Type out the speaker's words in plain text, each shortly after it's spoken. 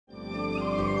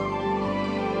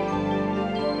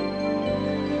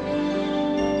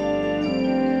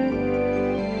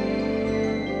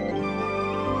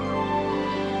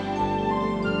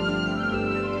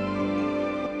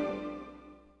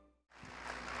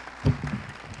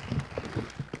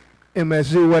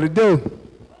MSG, what it do?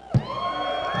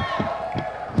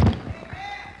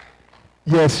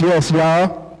 Yes,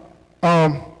 y'all.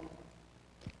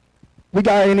 We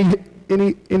got any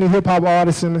hip hop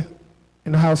artists in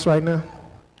the house right now?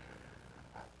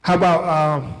 How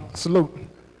about salute?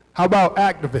 How about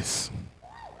activists?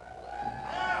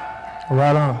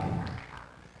 Right on.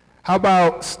 How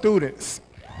about students?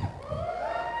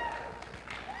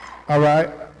 All right.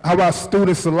 How about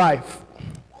students of life?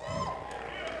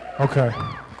 Okay.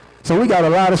 So we got a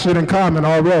lot of shit in common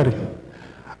already.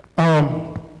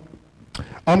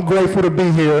 I'm grateful to be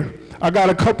here. I got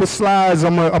a couple slides.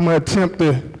 I'm gonna attempt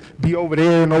to be over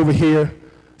there and over here.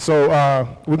 So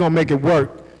we're gonna make it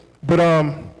work. But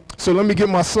so let me get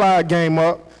my slide game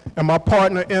up. And my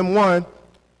partner M1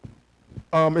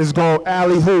 is gonna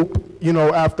alley hoop, you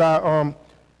know, after I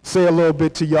say a little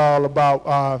bit to y'all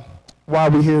about why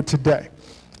we're here today.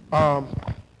 A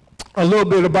little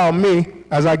bit about me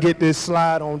as I get this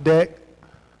slide on deck.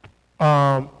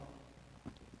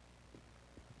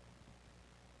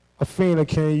 Athena,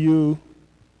 can you?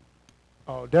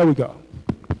 Oh, there we go.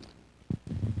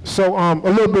 So a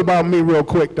little bit about me real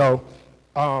quick though.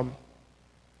 I'm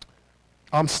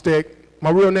Stick. My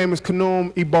real name is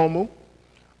Kanum Ibomu.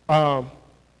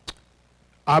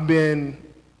 I've been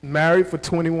married for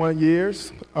 21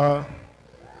 years. I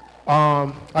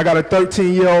got a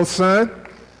 13-year-old son.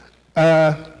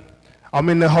 I'm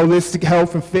in the holistic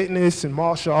health and fitness and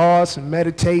martial arts and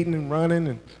meditating and running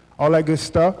and all that good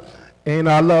stuff. And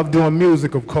I love doing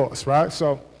music, of course, right?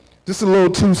 So just a little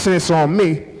 2 cents on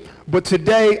me. But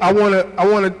today I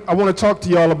wanna talk to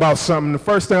y'all about something. The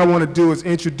first thing I want to do is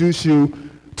introduce you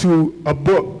to a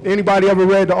book. Anybody ever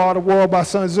read The Art of War by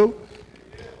Sun Tzu?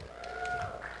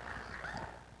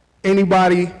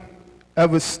 Anybody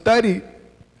ever studied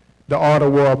The Art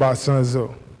of War by Sun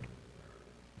Tzu?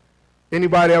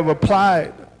 Anybody ever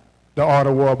applied The Art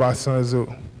of War by Sun Tzu?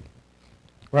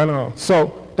 Right on.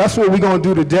 So that's what we're gonna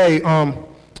do today.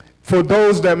 For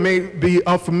those that may be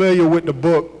unfamiliar with the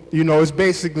book, you know, it's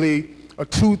basically a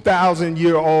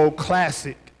 2,000-year-old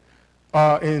classic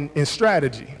in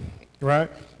strategy, right?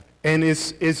 And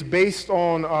it's based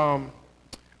on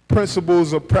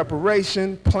principles of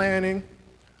preparation, planning,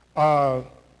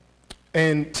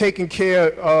 and taking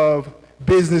care of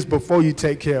business before you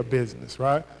take care of business,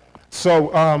 right?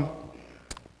 So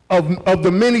of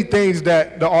the many things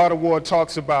that the Art of War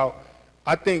talks about,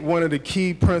 I think one of the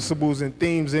key principles and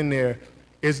themes in there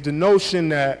is the notion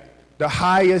that the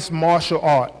highest martial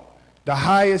art, the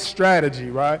highest strategy,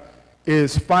 right,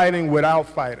 is fighting without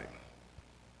fighting,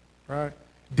 right?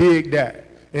 Dig that.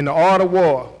 In the Art of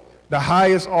War, the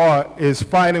highest art is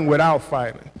fighting without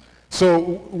fighting. So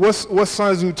what's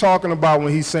Sun Tzu talking about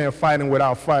when he's saying fighting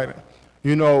without fighting?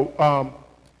 You know,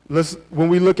 when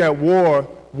we look at war,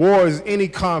 war is any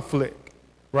conflict,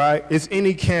 right? It's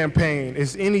any campaign.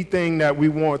 It's anything that we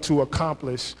want to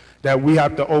accomplish that we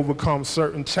have to overcome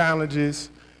certain challenges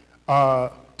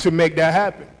to make that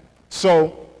happen.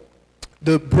 So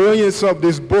the brilliance of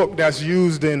this book that's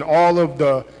used in all of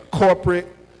the corporate,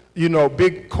 you know,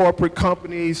 big corporate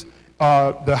companies,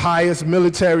 the highest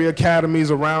military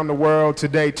academies around the world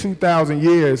today, 2,000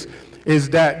 years, is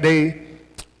that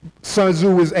Sun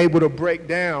Tzu was able to break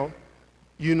down,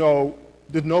 you know,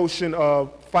 the notion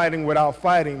of fighting without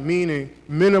fighting, meaning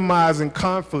minimizing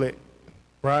conflict,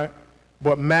 right,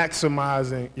 but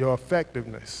maximizing your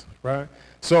effectiveness, right?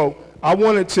 So I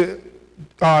wanted to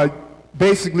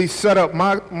basically set up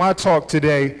my talk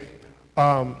today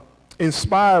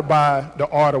inspired by the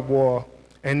Art of War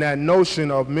and that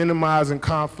notion of minimizing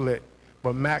conflict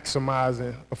but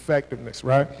maximizing effectiveness,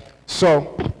 right?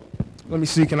 So let me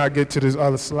see, can I get to this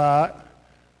other slide?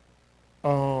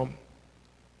 Boom.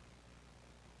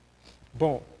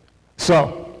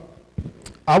 So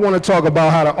I want to talk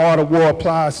about how the Art of War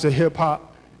applies to hip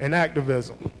hop and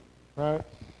activism, right?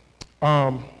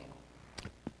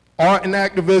 Art and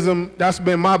activism, that's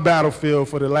been my battlefield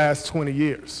for the last 20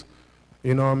 years.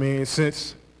 You know what I mean?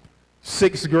 Since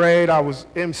 6th grade, I was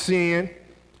emceeing,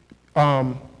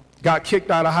 got kicked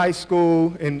out of high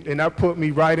school, and that put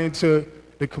me right into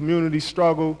the community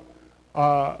struggle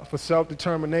for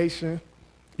self-determination.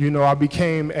 You know, I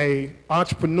became an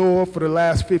entrepreneur for the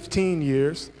last 15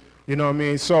 years. You know what I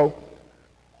mean? So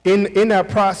in that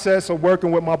process of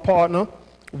working with my partner,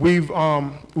 we've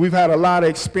had a lot of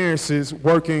experiences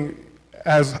working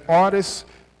as artists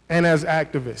and as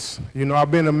activists. You know,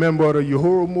 I've been a member of the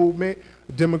Uhuru movement,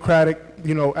 Democratic,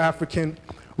 you know, African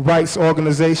rights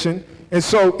organization. And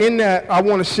so in that, I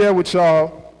want to share with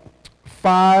y'all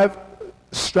 5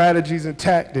 strategies and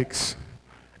tactics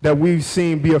that we've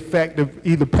seen be effective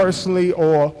either personally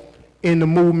or in the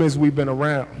movements we've been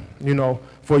around, you know,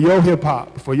 for your hip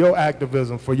hop, for your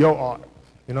activism, for your art.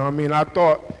 You know what I mean? I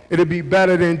thought it'd be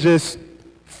better than just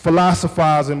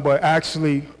philosophizing, but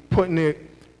actually putting it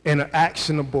in an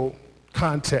actionable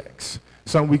context,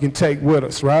 something we can take with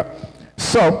us, right?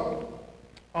 So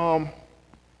yeah,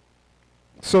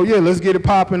 let's get it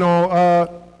popping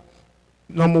on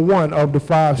number 1 of the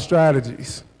 5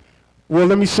 strategies. Well,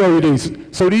 let me show you these.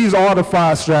 So these are the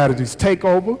 5 strategies: take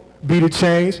over, be the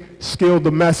change, skill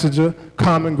the messenger,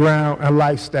 common ground, and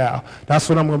lifestyle. That's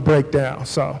what I'm gonna break down,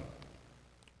 so.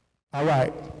 All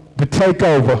right, the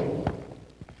takeover.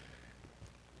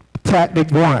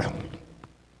 Tactic 1.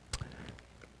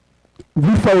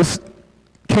 We first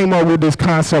came up with this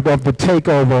concept of the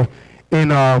takeover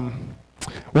in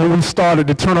when we started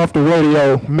the Turn Off the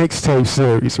Radio mixtape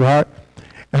series, right?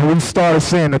 And we started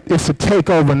saying that it's a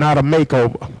takeover, not a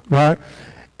makeover, right?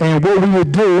 And what we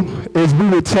would do is we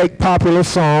would take popular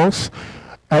songs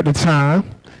at the time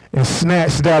and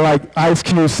snatch that, like Ice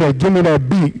Cube said, give me that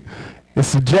beat.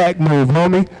 It's a jack move,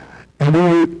 homie. And we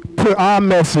would put our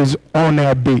message on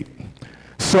that beat.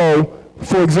 So,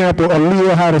 for example,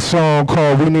 Aaliyah had a song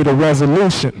called We Need a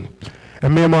Resolution.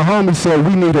 And me and my homie said,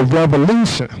 we need a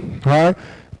revolution, right?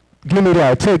 Give me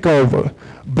that, take over.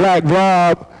 Black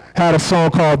Rob had a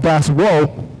song called That's War.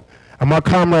 And my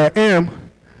comrade M,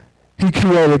 he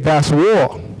created That's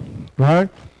War, right?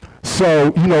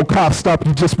 So, you know, cops stop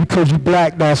you just because you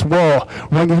black, that's war.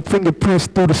 Run your fingerprints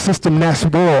through the system, that's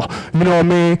war. You know what I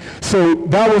mean? So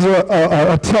that was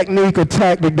a technique, a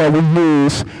tactic that we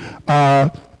used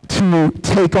to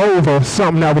take over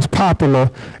something that was popular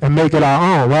and make it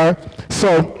our own, right?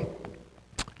 So,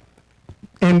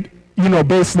 and, you know,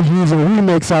 basically using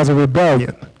remix as a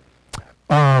rebellion.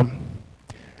 And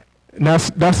that's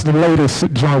the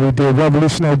latest joint we did,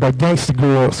 Revolutionary by Gangsta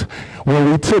Grills,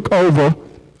 where we took over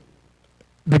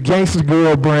the Gangsta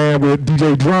Grill brand with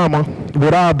DJ Drama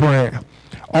with our brand.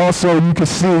 Also, you can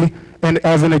see, and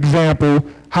as an example,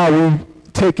 how we've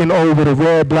taken over the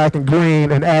red, black, and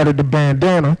green and added the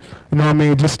bandana, you know what I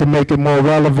mean, just to make it more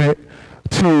relevant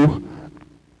to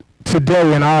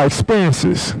today and our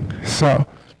experiences. So,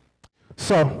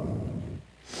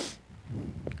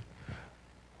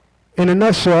 in a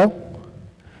nutshell,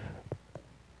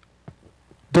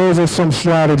 those are some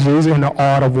strategies in the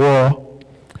art of war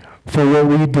for what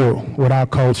we do with our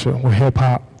culture, with hip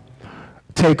hop.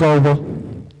 Take over,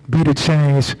 be the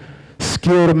change,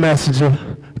 skill the messenger,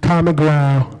 common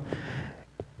ground,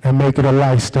 and make it a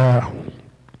lifestyle.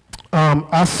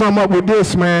 I sum up with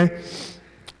this, man.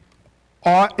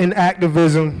 Art and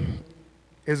activism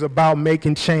is about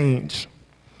making change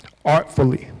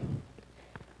artfully.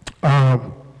 If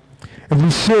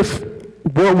we shift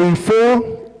what we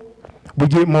feel, we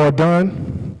get more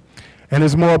done, and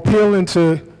it's more appealing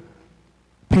to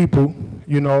people,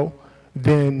 you know,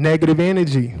 than negative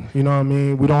energy. You know what I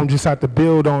mean? We don't just have to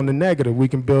build on the negative, we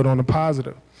can build on the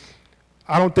positive.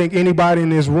 I don't think anybody in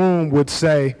this room would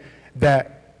say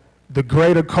that the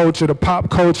greater culture, the pop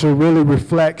culture, really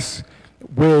reflects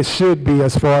where it should be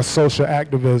as far as social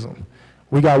activism.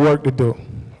 We got work to do,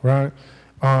 right?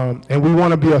 And we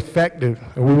want to be effective,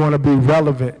 and we want to be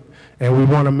relevant, and we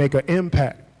want to make an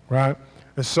impact, right?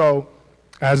 And so,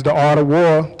 as the art of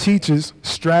war teaches,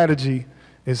 strategy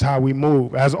is how we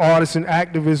move. As artists and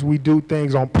activists, we do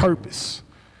things on purpose,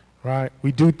 right?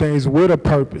 We do things with a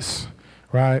purpose,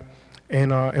 right?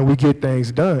 And we get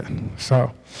things done.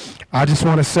 So I just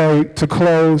want to say, to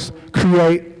close,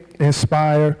 create,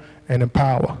 inspire, and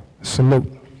empower.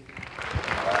 Salute.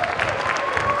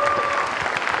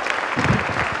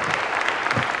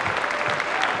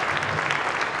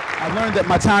 I learned that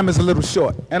my time is a little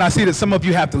short, and I see that some of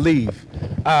you have to leave.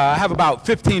 I have about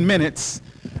 15 minutes,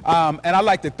 and I'd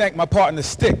like to thank my partner,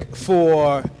 Stick,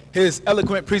 for his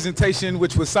eloquent presentation,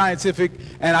 which was scientific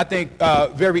and I think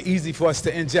very easy for us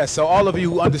to ingest. So all of you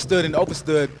who understood and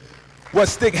overstood what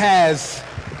Stick has.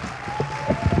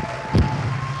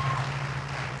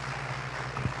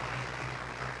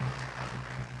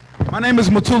 My name is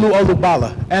Mutulu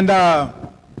Olubala, and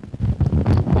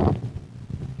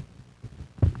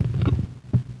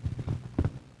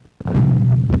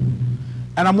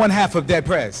I'm one half of Dead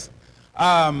Prez.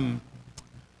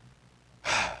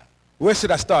 Where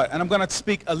should I start? And I'm going to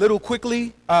speak a little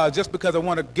quickly, just because I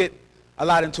want to get a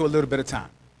lot into a little bit of time.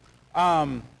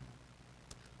 I'm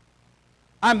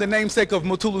the namesake of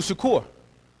Mutulu Shakur.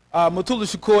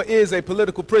 Mutulu Shakur is a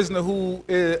political prisoner who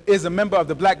is a member of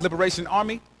the Black Liberation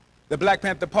Army, the Black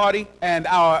Panther Party, and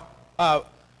our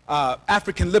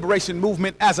African liberation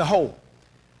movement as a whole.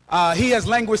 He has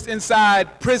languished inside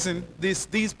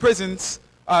these prisons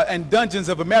and dungeons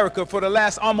of America for the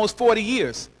last almost 40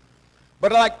 years.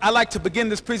 But I like to begin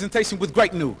this presentation with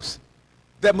great news,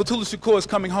 that Mutulu Shakur is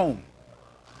coming home.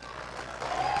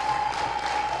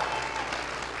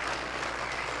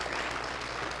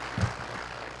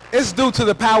 It's due to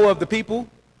the power of the people,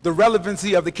 the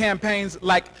relevancy of the campaigns,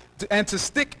 and to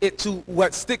stick it to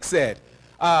what Stick said.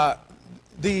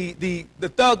 The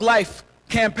Thug Life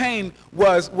campaign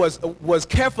was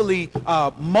carefully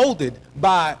molded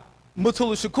by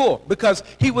Mutulu Shakur, because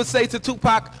he would say to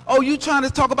Tupac, oh, you trying to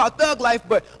talk about thug life,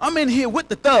 but I'm in here with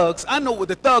the thugs. I know what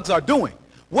the thugs are doing.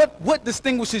 What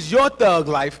distinguishes your thug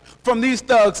life from these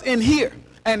thugs in here?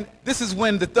 And this is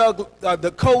when the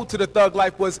code to the thug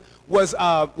life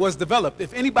was developed.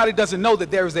 If anybody doesn't know that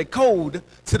there is a code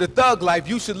to the thug life,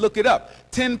 you should look it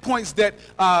up. 10 points that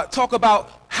talk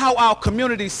about how our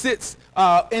community sits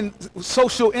in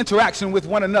social interaction with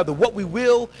one another, what we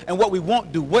will and what we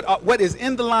won't do, what is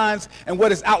in the lines and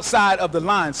what is outside of the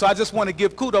lines. So I just want to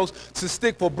give kudos to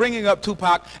Stick for bringing up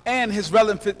Tupac and his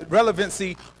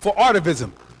relevancy for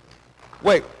artivism.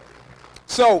 Wait,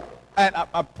 so, and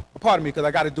pardon me because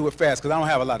I got to do it fast because I don't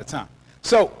have a lot of time.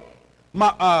 So,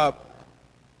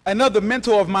 another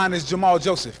mentor of mine is Jamal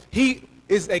Joseph. He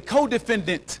is a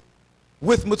co-defendant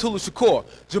with Mutulu Shakur.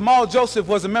 Jamal Joseph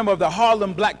was a member of the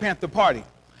Harlem Black Panther Party.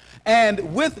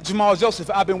 And with Jamal Joseph,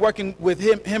 I've been working with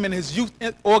him and his youth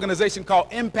organization called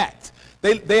Impact.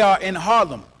 They are in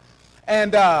Harlem.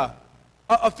 And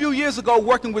a few years ago,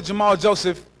 working with Jamal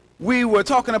Joseph, we were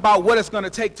talking about what it's going to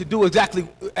take to do exactly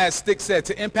as Stick said,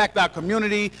 to impact our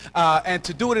community and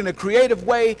to do it in a creative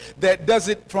way that does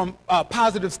it from a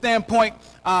positive standpoint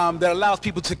that allows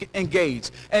people to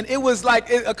engage. And it was like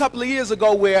a couple of years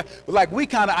ago where like we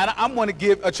kind of, I'm going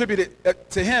to attribute it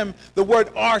to him, the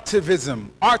word artivism.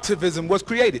 Artivism was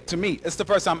created to me. It's the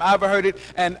first time I ever heard it,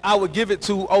 and I would give it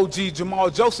to OG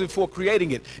Jamal Joseph for creating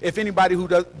it. If anybody who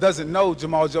doesn't know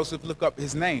Jamal Joseph, look up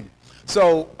his name.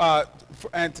 So,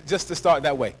 and just to start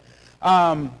that way.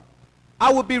 I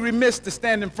would be remiss to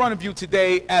stand in front of you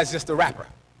today as just a rapper.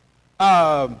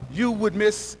 You would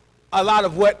miss a lot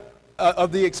of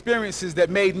of the experiences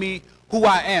that made me who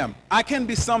I am. I can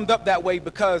be summed up that way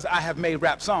because I have made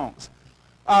rap songs.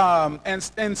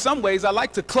 And in some ways, I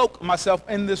like to cloak myself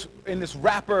in this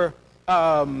rapper,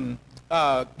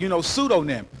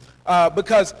 pseudonym,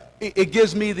 because it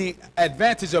gives me the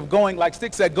advantage of going, like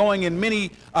Stick said, going in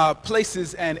many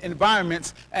places and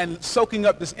environments and soaking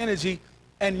up this energy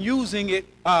and using it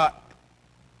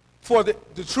for the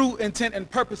true intent and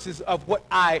purposes of what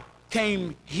I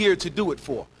came here to do it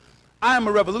for. I am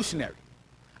a revolutionary.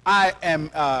 I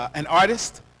am an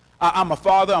artist. I'm a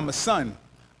father. I'm a son.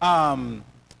 I'm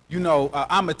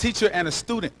a teacher and a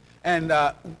student. And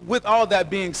with all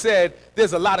that being said,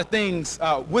 there's a lot of things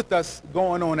with us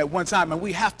going on at one time, and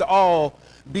we have to all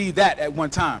be that at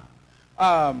one time.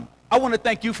 I want to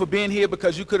thank you for being here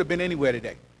because you could have been anywhere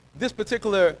today. This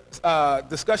particular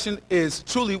discussion is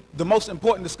truly the most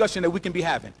important discussion that we can be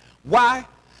having. Why?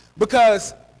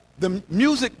 Because the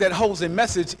music that holds a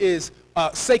message is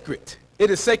sacred. It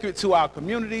is sacred to our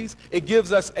communities. It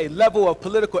gives us a level of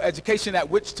political education at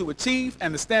which to achieve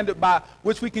and the standard by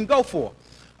which we can go for.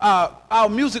 Our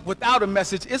music without a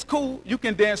message is cool. You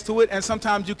can dance to it and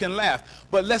sometimes you can laugh.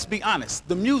 But let's be honest,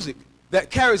 the music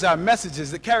that carries our messages,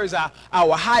 that carries our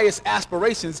highest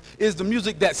aspirations is the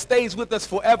music that stays with us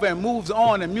forever and moves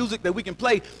on, and music that we can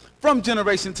play from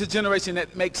generation to generation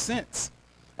that makes sense.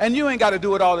 And you ain't got to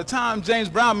do it all the time. James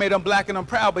Brown made "I'm Black and I'm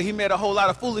Proud," but he made a whole lot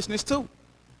of foolishness too.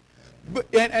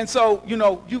 And so,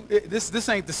 this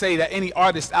ain't to say that any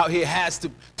artist out here has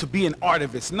to be an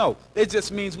artivist. No, it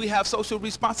just means we have social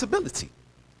responsibility.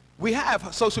 We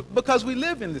have social, because we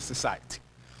live in this society.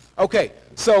 Okay,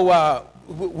 so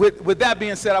with that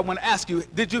being said, I want to ask you,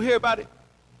 did you hear about it?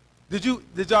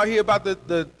 Did y'all hear about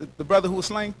the brother who was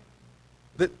slain?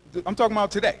 I'm talking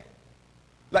about today.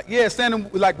 Like, yeah, standing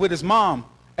like with his mom,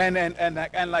 and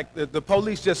like the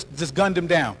police just gunned him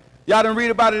down. Y'all didn't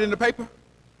read about it in the paper?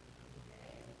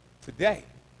 Today.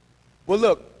 Well,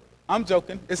 look, I'm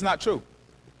joking. It's not true.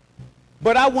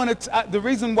 But the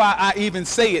reason why I even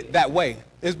say it that way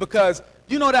is because,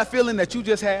 you know that feeling that you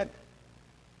just had?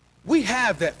 We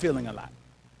have that feeling a lot.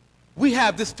 We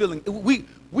have this feeling.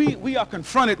 We are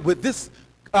confronted with this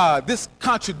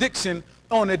contradiction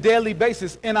on a daily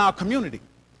basis in our community.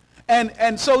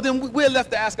 And so then we're left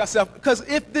to ask ourselves, because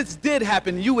if this did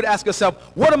happen, you would ask yourself,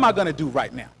 what am I going to do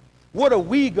right now? What are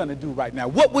we going to do right now?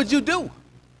 What would you do?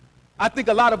 I think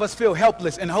a lot of us feel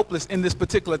helpless and hopeless in this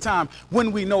particular time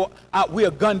when we know we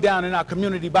are gunned down in our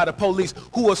community by the police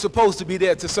who are supposed to be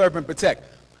there to serve and protect.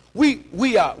 We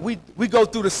go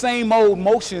through the same old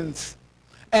motions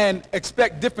and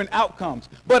expect different outcomes.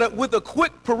 But with a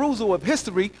quick perusal of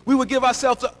history, we would give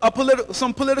ourselves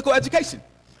some political education.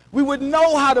 We would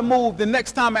know how to move the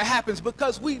next time it happens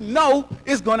because we know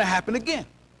it's going to happen again.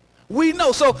 We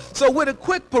know. So with a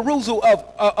quick perusal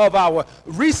of our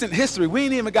recent history, we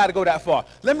ain't even got to go that far.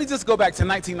 Let me just go back to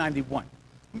 1991.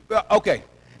 Okay.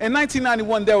 In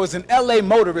 1991, there was an LA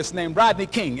motorist named Rodney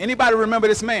King. Anybody remember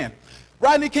this man?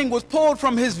 Rodney King was pulled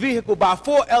from his vehicle by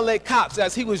 4 LA cops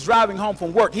as he was driving home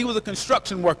from work. He was a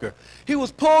construction worker. He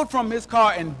was pulled from his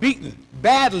car and beaten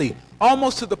badly,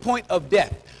 almost to the point of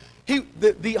death.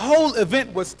 The whole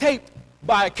event was taped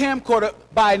by a camcorder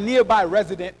by a nearby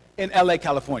resident in LA,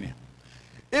 California.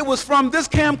 It was from this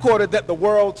camcorder that the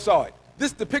world saw it.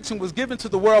 This depiction was given to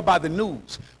the world by the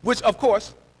news, which, of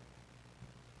course,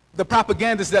 the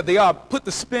propagandists that they are put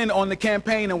the spin on the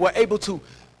campaign and were able to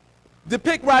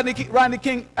depict Rodney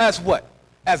King as what?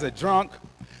 As a drunk.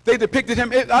 They depicted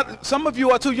him, some of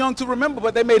you are too young to remember,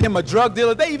 but they made him a drug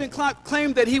dealer. They even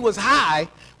claimed that he was high,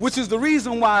 which is the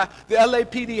reason why the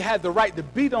LAPD had the right to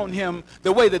beat on him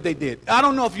the way that they did. I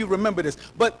don't know if you remember this,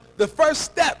 but the first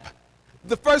step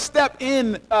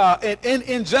in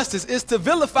injustice is to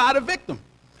vilify the victim.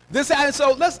 This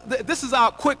is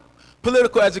our quick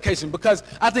political education, because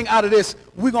I think out of this,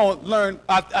 we're going to learn,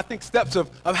 I think, steps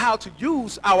of how to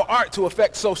use our art to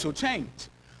affect social change.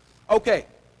 Okay.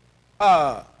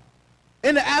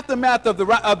 In the aftermath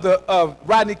of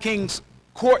Rodney King's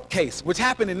court case, which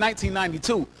happened in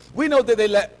 1992, we know that they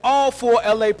let all 4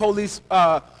 LA police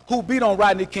who beat on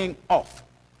Rodney King off.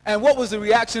 And what was the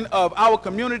reaction of our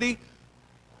community?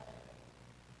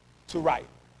 To riot.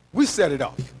 We set it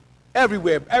off.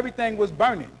 Everywhere, everything was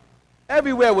burning.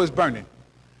 Everywhere was burning.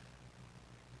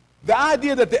 The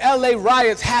idea that the LA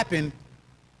riots happened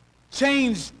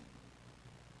changed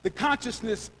the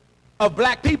consciousness of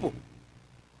black people.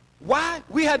 Why?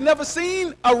 We had never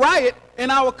seen a riot in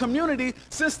our community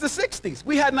since the 60s.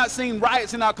 We had not seen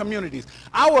riots in our communities.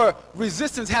 Our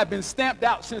resistance had been stamped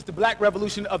out since the Black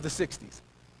Revolution of the 60s.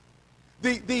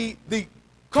 The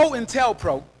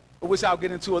COINTELPRO, which I'll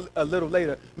get into a little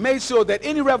later, made sure that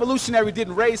any revolutionary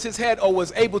didn't raise his head or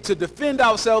was able to defend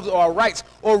ourselves or our rights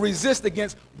or resist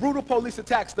against brutal police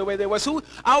attacks the way they were. So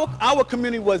our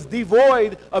community was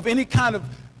devoid of any kind of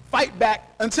fight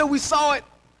back until we saw it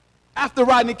after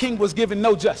Rodney King was given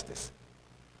no justice.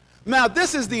 Now,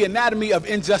 this is the anatomy of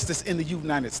injustice in the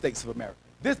United States of America.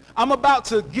 I'm about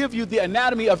to give you the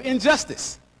anatomy of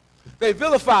injustice. They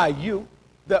vilify you,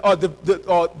 or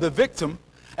the victim,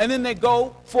 and then they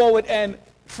go forward and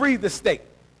free the state.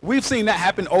 We've seen that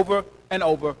happen over and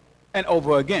over and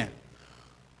over again.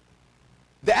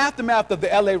 The aftermath of the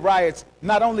LA riots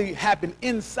not only happened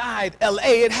inside LA,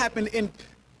 it happened in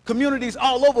communities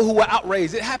all over who were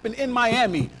outraged. It happened in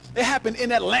Miami. It happened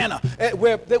in Atlanta,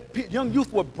 where the young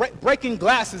youth were breaking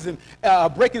glasses and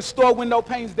breaking store window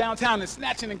panes downtown and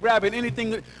snatching and grabbing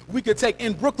anything that we could take.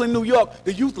 In Brooklyn, New York,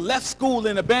 the youth left school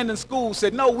and abandoned school,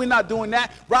 said, no, we're not doing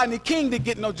that. Rodney King didn't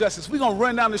get no justice. We're going to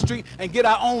run down the street and get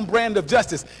our own brand of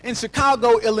justice. In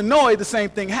Chicago, Illinois, the same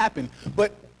thing happened.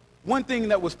 But one thing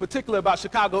that was particular about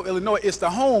Chicago, Illinois, is the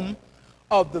home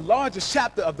of the largest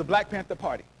chapter of the Black Panther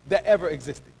Party that ever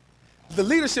existed. The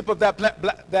leadership of that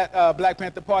Black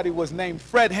Panther Party was named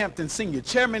Fred Hampton Sr.,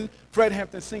 Chairman Fred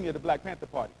Hampton Sr. of the Black Panther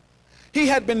Party. He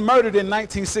had been murdered in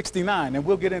 1969, and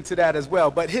we'll get into that as well.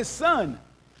 But his son,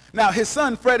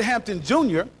 Fred Hampton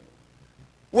Jr.,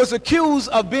 was accused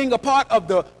of being a part of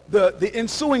the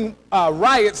ensuing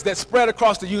riots that spread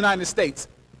across the United States.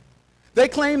 They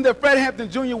claimed that Fred Hampton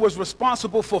Jr. was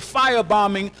responsible for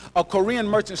firebombing a Korean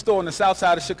merchant store on the south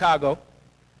side of Chicago.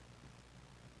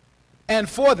 And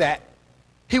for that,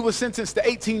 he was sentenced to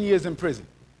 18 years in prison.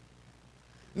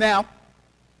 Now,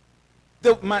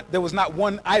 there was not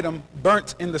one item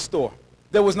burnt in the store.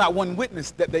 There was not one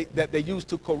witness that they used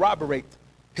to corroborate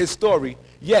his story,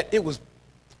 yet it was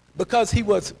because he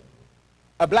was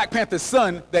a Black Panther's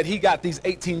son that he got these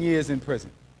 18 years in prison.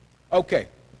 Okay.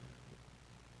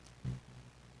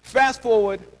 Fast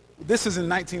forward, this is in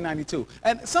 1992.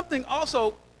 And something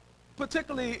also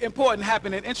particularly important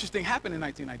happened and interesting happened in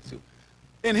 1992.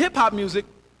 In hip-hop music,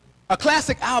 a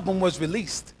classic album was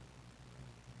released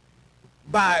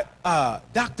by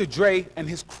Dr. Dre and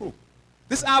his crew.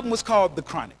 This album was called The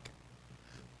Chronic.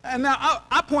 And now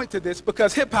I point to this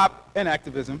because hip-hop and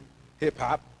activism,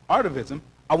 hip-hop, artivism,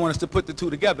 I want us to put the two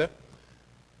together.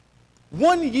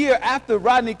 1 year after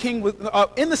Rodney King was,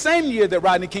 in the same year that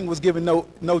Rodney King was given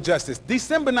no justice,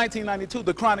 December 1992,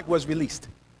 The Chronic was released.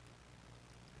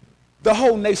 The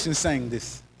whole nation sang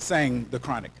The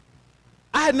Chronic.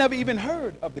 I had never even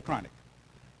heard of The Chronic.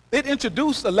 it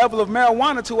introduced a level of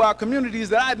marijuana to our communities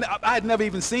that I had never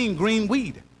even seen green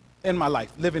weed in my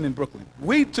life living in Brooklyn.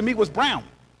 Weed to me was brown.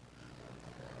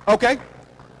 Okay?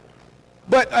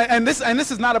 But and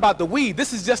this is not about the weed.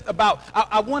 This is just about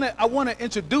I want to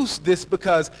introduce this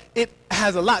because it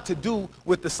has a lot to do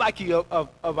with the psyche of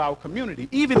our community.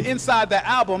 Even inside that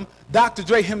album, Dr.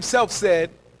 Dre himself said,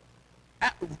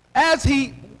 as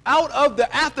he out of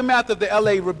the aftermath of the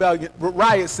LA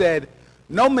riot said,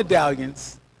 no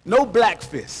medallions, no black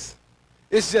fists.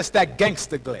 It's just that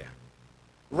gangster glare.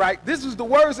 Right? This was the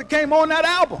words that came on that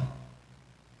album.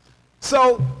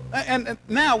 So, and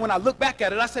now when I look back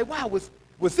at it, I say, wow, was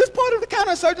this part of the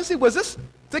counterinsurgency? Was this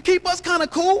to keep us kind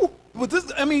of cool? Was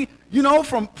this, I mean, you know,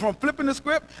 from flipping the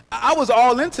script, I was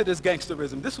all into this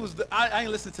gangsterism. This was, I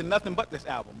ain't listened to nothing but this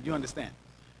album, you understand?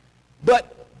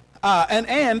 But,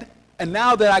 and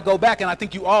now that I go back, and I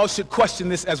think you all should question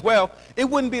this as well, it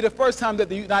wouldn't be the first time that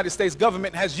the United States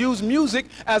government has used music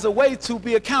as a way to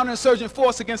be a counterinsurgent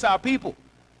force against our people.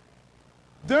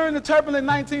 During the turbulent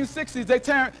 1960s,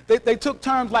 they took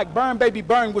terms like Burn Baby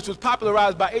Burn, which was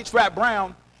popularized by H. Rap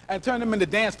Brown, and turned them into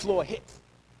dance floor hits.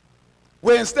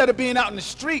 Where instead of being out in the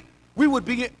street, we would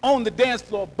be on the dance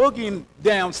floor boogieing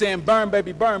down saying Burn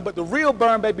Baby Burn, but the real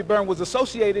Burn Baby Burn was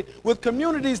associated with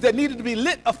communities that needed to be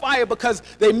lit afire because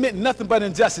they meant nothing but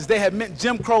injustice. They had meant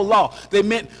Jim Crow law. They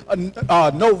meant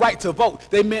no right to vote.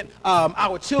 They meant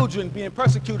our children being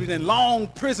persecuted in long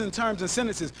prison terms and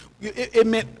sentences. It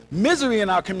meant misery in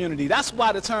our community. That's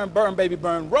why the term Burn Baby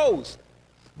Burn rose.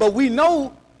 But we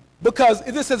know, because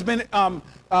this has been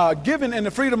given in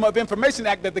the Freedom of Information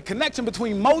Act, that the connection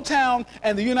between Motown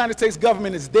and the United States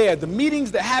government is there. The meetings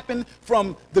that happened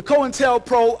from the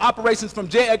COINTELPRO operations from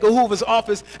J. Edgar Hoover's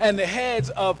office and the heads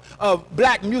of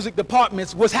black music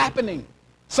departments was happening.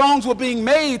 Songs were being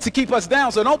made to keep us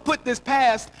down. So don't put this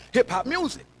past hip-hop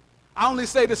music. I only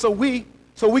say this so we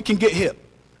can get hip.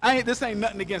 This ain't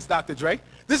nothing against Dr. Dre.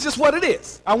 This is just what it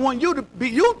is. I want you to be,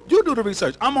 you do the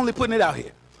research. I'm only putting it out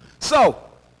here. So,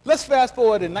 let's fast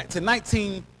forward to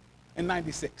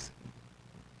 1996.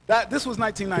 This was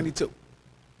 1992.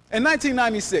 In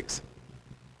 1996,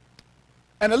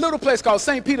 in a little place called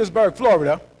St. Petersburg,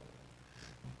 Florida,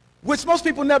 which most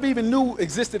people never even knew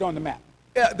existed on the map.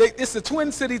 It's a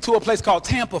twin city to a place called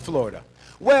Tampa, Florida.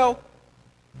 Well,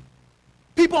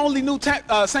 people only knew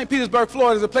St. Petersburg,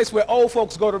 Florida is a place where old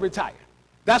folks go to retire.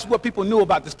 That's what people knew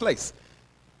about this place.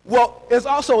 Well, there's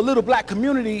also a little black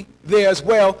community there as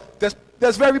well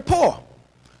that's very poor.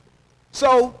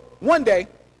 So one day,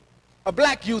 a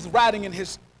black youth riding in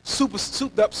his super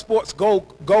souped up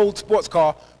gold sports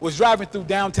car was driving through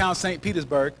downtown St.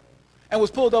 Petersburg and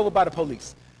was pulled over by the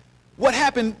police.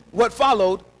 What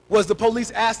followed was the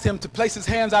police asked him to place his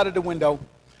hands out of the window,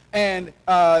 and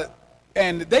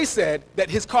they said that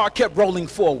his car kept rolling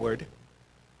forward.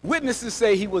 Witnesses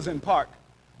say he was in park,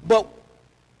 but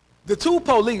the two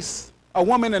police, a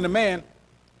woman and a man,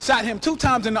 shot him 2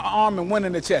 times in the arm and 1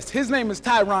 in the chest. His name is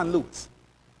Tyron Lewis.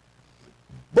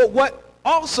 But what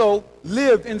also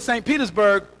lived in St.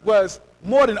 Petersburg was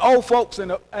more than old folks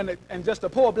and just a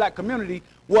poor black community,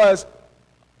 was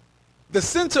the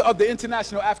center of the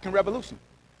International African Revolution,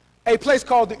 a place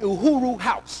called the Uhuru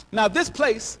House. Now this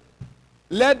place,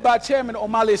 led by Chairman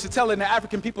Omali Yeshitela and the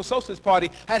African People's Socialist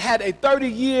Party, had a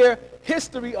 30-year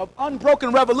history of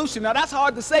unbroken revolution. Now that's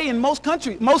hard to say in most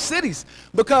cities,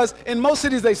 because in most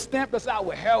cities they stamped us out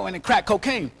with heroin and crack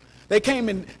cocaine. They came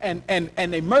in and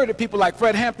they murdered people like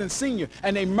Fred Hampton Sr.,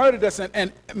 and they murdered us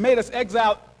and made us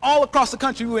exiled all across the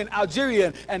country. We were in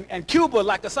Algeria and Cuba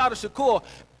like Assata Shakur.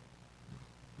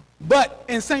 But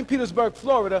in St. Petersburg,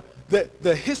 Florida,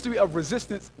 the history of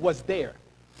resistance was there.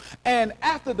 And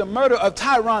after the murder of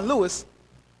Tyron Lewis,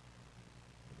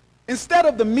 instead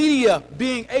of the media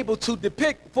being able to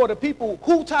depict for the people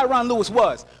who Tyron Lewis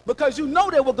was, because you know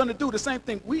they were going to do the same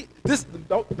thing.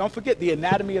 Don't forget the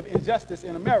anatomy of injustice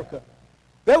in America.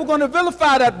 They were going to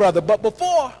vilify that brother, but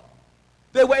before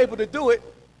they were able to do it,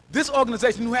 this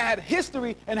organization who had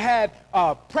history and had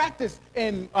practice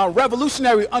in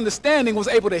revolutionary understanding was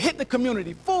able to hit the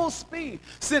community full speed,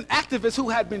 sent activists who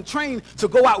had been trained to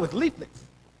go out with leaflets,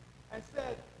 and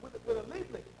said, with a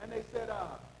leaflet, and they said,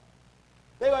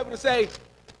 they were able to say,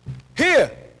 here,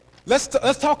 let's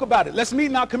talk about it. Let's meet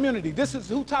in our community. This is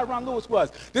who Tyron Lewis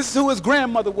was. This is who his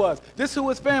grandmother was. This is who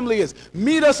his family is.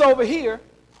 Meet us over here,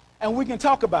 and we can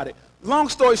talk about it. Long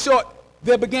story short,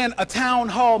 there began a town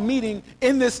hall meeting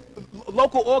in this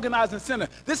local organizing center.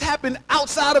 This happened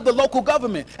outside of the local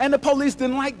government, and the police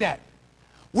didn't like that.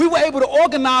 We were able to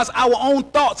organize our own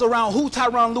thoughts around who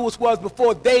Tyron Lewis was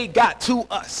before they got to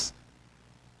us.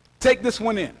 Take this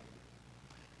one in.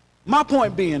 My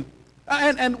point being,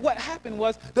 And what happened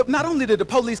was, not only did the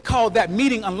police call that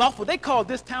meeting unlawful, they called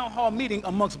this town hall meeting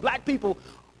amongst black people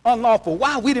unlawful.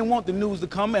 Why? We didn't want the news to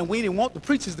come, and we didn't want the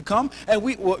preachers to come, and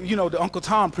the Uncle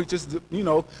Tom preachers, we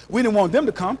didn't want them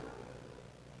to come.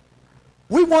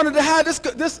 We wanted to have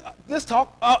this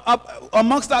talk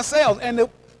amongst ourselves, and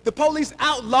the police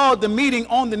outlawed the meeting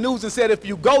on the news and said, if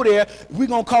you go there, we're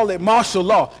going to call it martial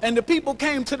law. And the people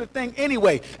came to the thing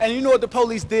anyway. And you know what the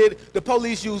police did? The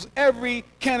police used every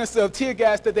canister of tear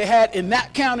gas that they had in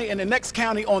that county and the next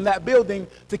county on that building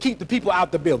to keep the people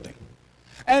out the building.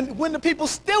 And when the people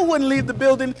still wouldn't leave the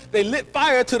building, they lit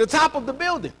fire to the top of the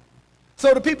building.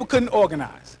 So the people couldn't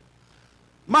organize.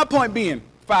 My point being,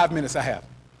 5 minutes I have.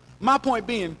 My point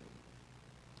being,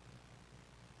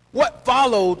 what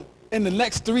followed in the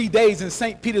next 3 days in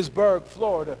St. Petersburg,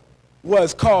 Florida,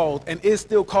 was called, and is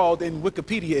still called in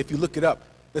Wikipedia if you look it up,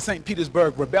 the St.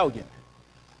 Petersburg Rebellion.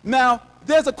 Now,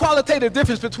 there's a qualitative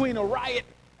difference between a riot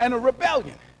and a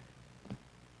rebellion.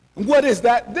 What is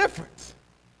that difference?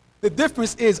 The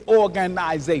difference is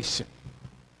organization.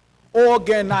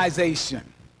 Organization.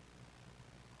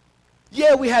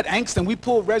 Yeah, we had angst and we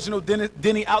pulled Reginald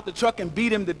Denny out the truck and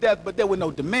beat him to death, but there were no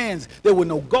demands, there were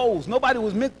no goals.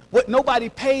 Nobody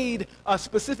paid a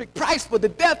specific price for the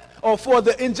death or for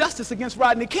the injustice against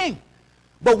Rodney King.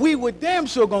 But we were damn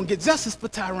sure going to get justice for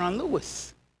Tyronn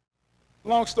Lewis.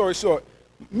 Long story short,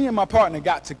 me and my partner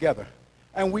got together,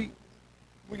 and we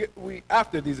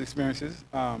after these experiences,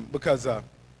 because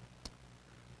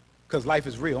life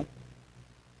is real,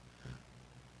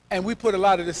 and we put a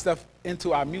lot of this stuff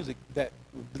into our music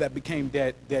that became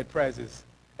Dead Prez's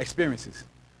experiences.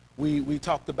 We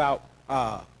talked about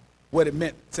what it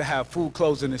meant to have food,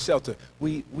 clothes, and a shelter.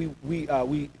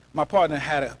 My partner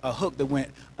had a hook that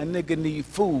went, a nigga need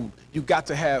food. You got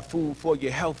to have food for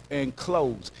your health and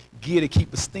clothes. Gear to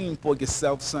keep esteem for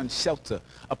yourself, son, shelter.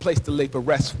 A place to lay for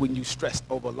rest when you stressed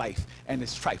over life. And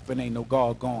it's trife and ain't no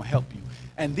God gonna help you.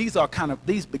 And these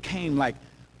became like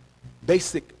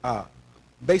basic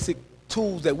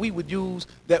tools that we would use,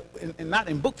 that and not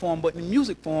in book form, but in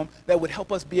music form, that would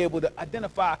help us be able to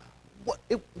identify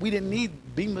we didn't need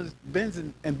Beamers, Benz,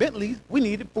 and Bentleys. We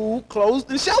needed food, clothes,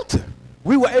 and shelter.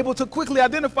 We were able to quickly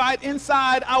identify it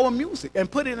inside our music and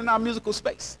put it in our musical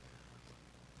space.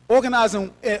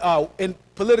 Organizing in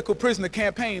political prisoner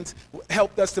campaigns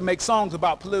helped us to make songs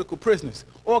about political prisoners.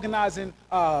 Organizing,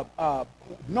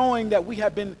 knowing that we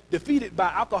have been defeated by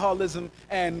alcoholism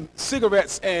and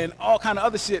cigarettes and all kind of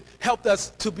other shit, helped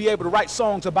us to be able to write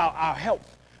songs about our health.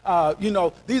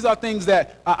 These are things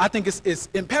that I think it's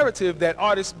imperative that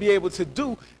artists be able to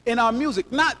do in our music.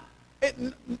 Not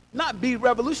be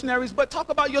revolutionaries, but talk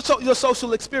about your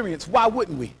social experience. Why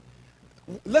wouldn't we?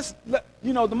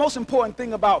 The most important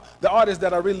thing about the artists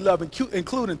that I really love,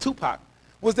 including Tupac,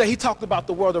 was that he talked about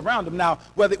the world around him. Now,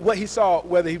 what he saw,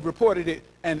 whether he reported it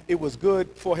and it was good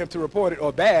for him to report it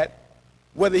or bad,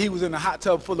 whether he was in a hot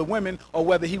tub full of women or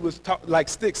whether he was, like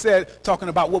Stick said, talking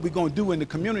about what we're going to do in the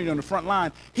community on the front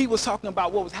line, he was talking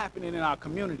about what was happening in our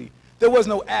community. There was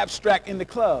no abstract in the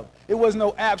club. There was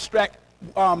no abstract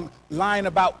lying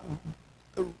about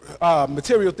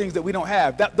material things that we don't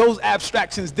have. Those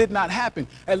abstractions did not happen.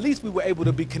 At least we were able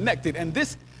to be connected. And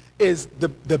this is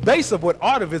the base of what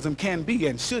artivism can be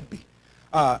and should be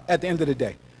at the end of the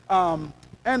day. And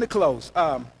to close,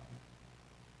 I'm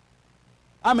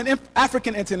an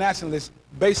African internationalist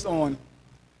based on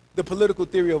the political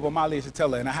theory of Omali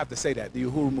Yeshitela, and I have to say that, the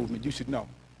Uhuru movement, you should know.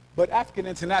 But African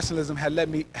internationalism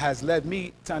has led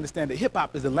me to understand that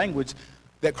hip-hop is a language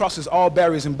that crosses all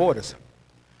barriers and borders.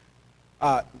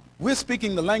 We're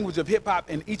speaking the language of hip-hop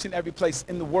in each and every place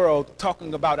in the world,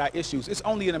 talking about our issues. It's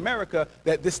only in America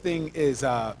that this thing is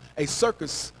a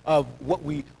circus of what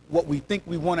we think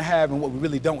we want to have and what we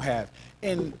really don't have.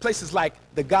 In places like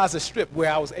the Gaza Strip,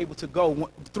 where I was able to go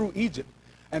through Egypt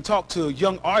and talk to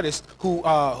young artists who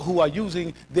are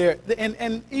using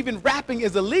and even rapping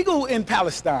is illegal in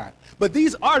Palestine. But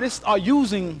these artists are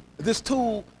using this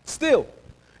tool still.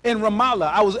 In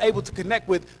Ramallah, I was able to connect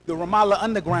with the Ramallah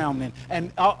Underground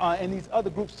and these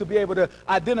other groups to be able to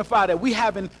identify that we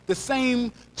having the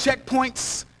same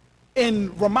checkpoints in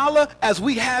Ramallah as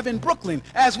we have in Brooklyn,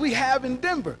 as we have in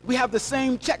Denver. We have the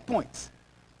same checkpoints.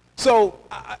 So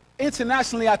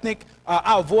internationally, I think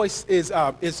our voice is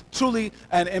truly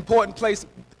an important place.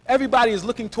 Everybody is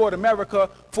looking toward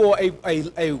America for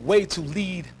a way to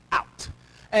lead out.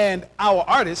 And our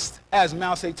artists, as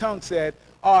Mao Zedong said,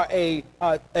 are a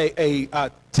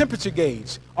temperature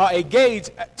gauge, are a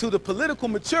gauge to the political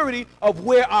maturity of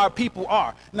where our people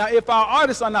are. Now, if our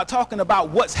artists are not talking about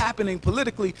what's happening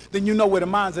politically, then you know where the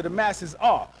minds of the masses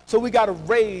are. So we got to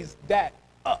raise that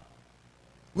up.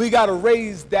 We got to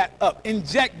raise that up,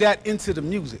 inject that into the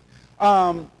music.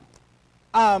 I'm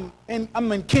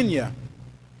in Kenya,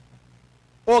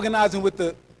 organizing with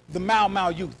the Mau Mau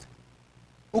youth,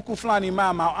 Ukuflani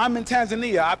Mau Mau. I'm in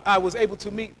Tanzania. I was able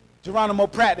to meet Geronimo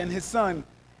Pratt and his son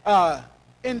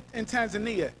in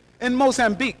Tanzania, in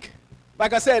Mozambique,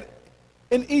 like I said,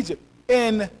 in Egypt,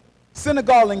 in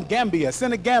Senegal and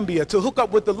Senegambia, to hook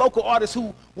up with the local artists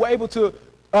who were able to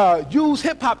use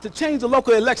hip-hop to change the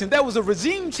local election. There was a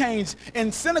regime change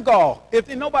in Senegal. If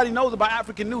nobody knows about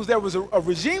African news, there was a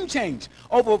regime change.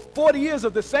 Over 40 years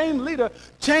of the same leader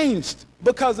changed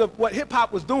because of what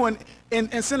hip-hop was doing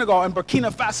in Senegal and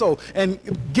Burkina Faso and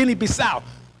Guinea-Bissau.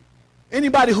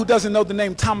 Anybody who doesn't know the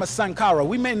name Thomas Sankara,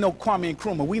 we may know Kwame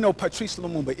Nkrumah, we know Patrice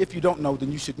Lumumba. If you don't know,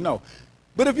 then you should know.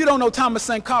 But if you don't know Thomas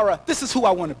Sankara, this is who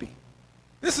I want to be.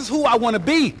 This is who I want to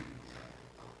be.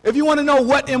 If you want to know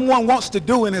what M1 wants to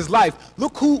do in his life,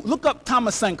 look up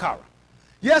Thomas Sankara.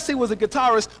 Yes, he was a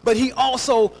guitarist, but he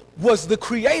also was the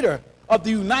creator of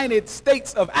the United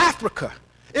States of Africa.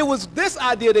 It was this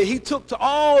idea that he took to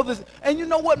all this, and you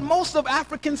know what? Most of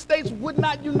African states would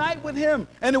not unite with him,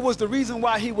 and it was the reason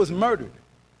why he was murdered.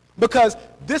 Because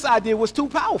this idea was too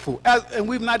powerful, and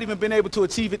we've not even been able to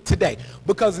achieve it today,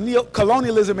 because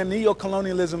colonialism and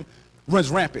neo-colonialism runs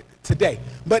rampant today.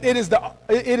 But it is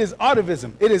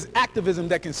artivism, it is activism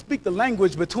that can speak the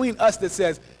language between us that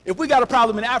says, if we got a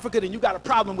problem in Africa, then you got a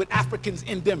problem with Africans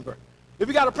in Denver. If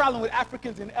you got a problem with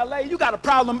Africans in LA, you got a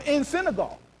problem in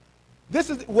Senegal. This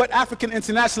is what African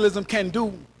internationalism can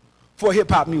do for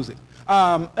hip-hop music.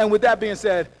 And with that being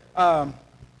said,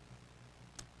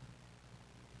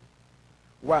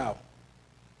 wow.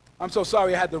 I'm so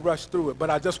sorry I had to rush through it, but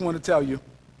I just want to tell you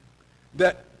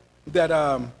that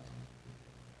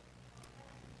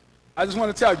I just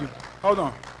want to tell you, hold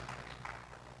on.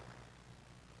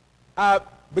 I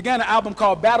began an album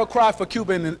called Battle Cry for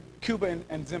Cuba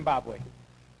and Zimbabwe.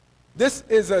 This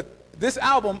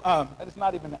album, it's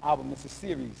not even an album, it's a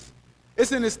series.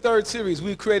 It's in its third series.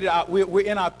 We're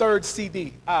in our third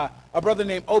CD. A brother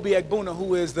named Obi Egbuna,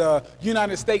 who is the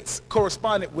United States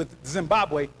correspondent with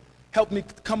Zimbabwe, helped me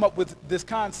come up with this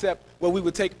concept where we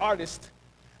would take artists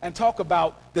and talk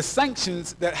about the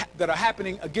sanctions that are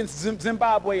happening against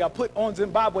Zimbabwe, are put on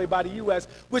Zimbabwe by the U.S.,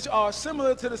 which are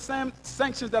similar to the same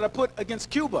sanctions that are put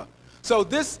against Cuba. So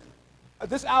this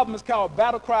album is called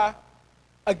Battle Cry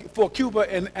for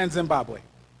Cuba and Zimbabwe.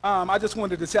 I just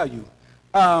wanted to tell you.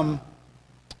 And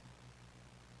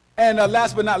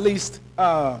last but not least,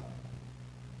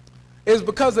 it's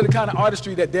because of the kind of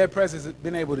artistry that Dead Prez has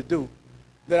been able to do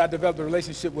that I developed a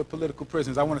relationship with political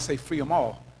prisoners. I want to say free them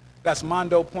all. That's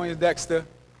Mondo Poindexter,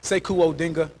 Sekou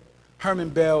Odinga, Herman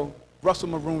Bell, Russell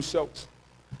Maroon Schultz,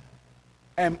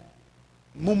 and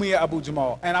Mumia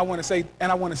Abu-Jamal. And I want to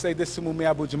say this to Mumia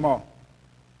Abu-Jamal.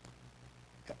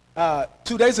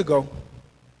 2 days ago,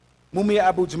 Mumia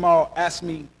Abu-Jamal asked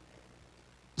me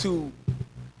to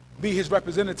be his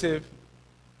representative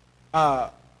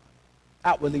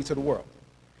outwardly to the world.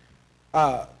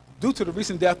 Due to the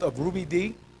recent death of Ruby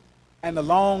Dee and the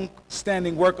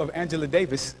long-standing work of Angela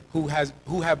Davis, who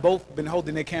have both been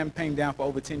holding their campaign down for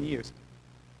over 10 years,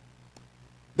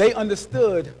 they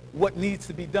understood what needs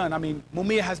to be done. I mean,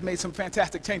 Mumia has made some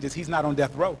fantastic changes. He's not on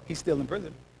death row. He's still in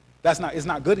prison. It's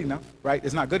not good enough, right?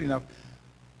 It's not good enough.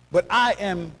 But I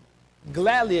am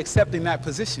gladly accepting that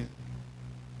position,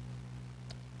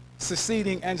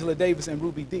 succeeding Angela Davis and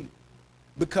Ruby Dee,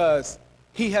 because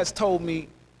he has told me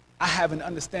I have an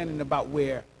understanding about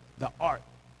where the art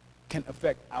can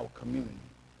affect our community.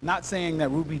 Not saying that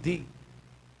Ruby Dee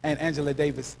and Angela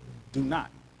Davis do not,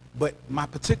 but my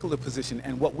particular position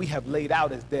and what we have laid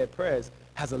out as Dead Prez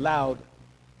has allowed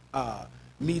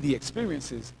me the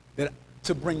experiences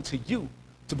to bring to you,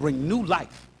 to bring new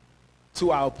life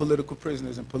to our political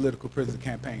prisoners and political prisoner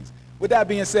campaigns. With that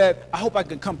being said, I hope I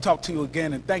can come talk to you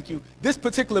again, and thank you. This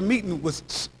particular meeting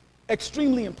was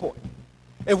extremely important.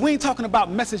 If we ain't talking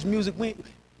about message music,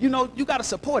 you got to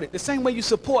support it. The same way you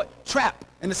support trap,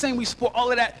 and the same way you support all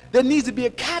of that, there needs to be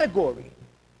a category.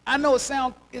 I know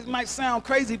it might sound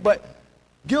crazy, but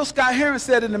Gil Scott-Heron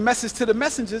said in the Message to the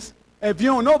Messengers, and if you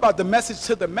don't know about the Message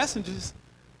to the Messengers,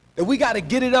 that we got to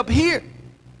get it up here.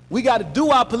 We got to do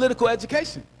our political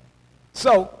education.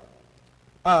 So,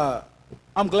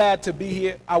 I'm glad to be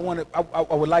here. I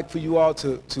would like for you all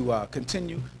to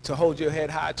continue to hold your head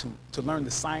high, to learn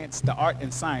the science, the art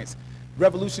and science.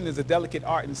 Revolution is a delicate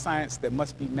art and science that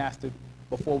must be mastered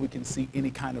before we can see any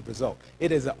kind of result.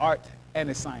 It is an art and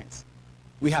a science.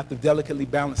 We have to delicately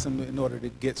balance them in order to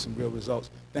get some real results.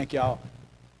 Thank y'all.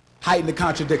 Heighten the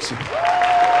contradiction.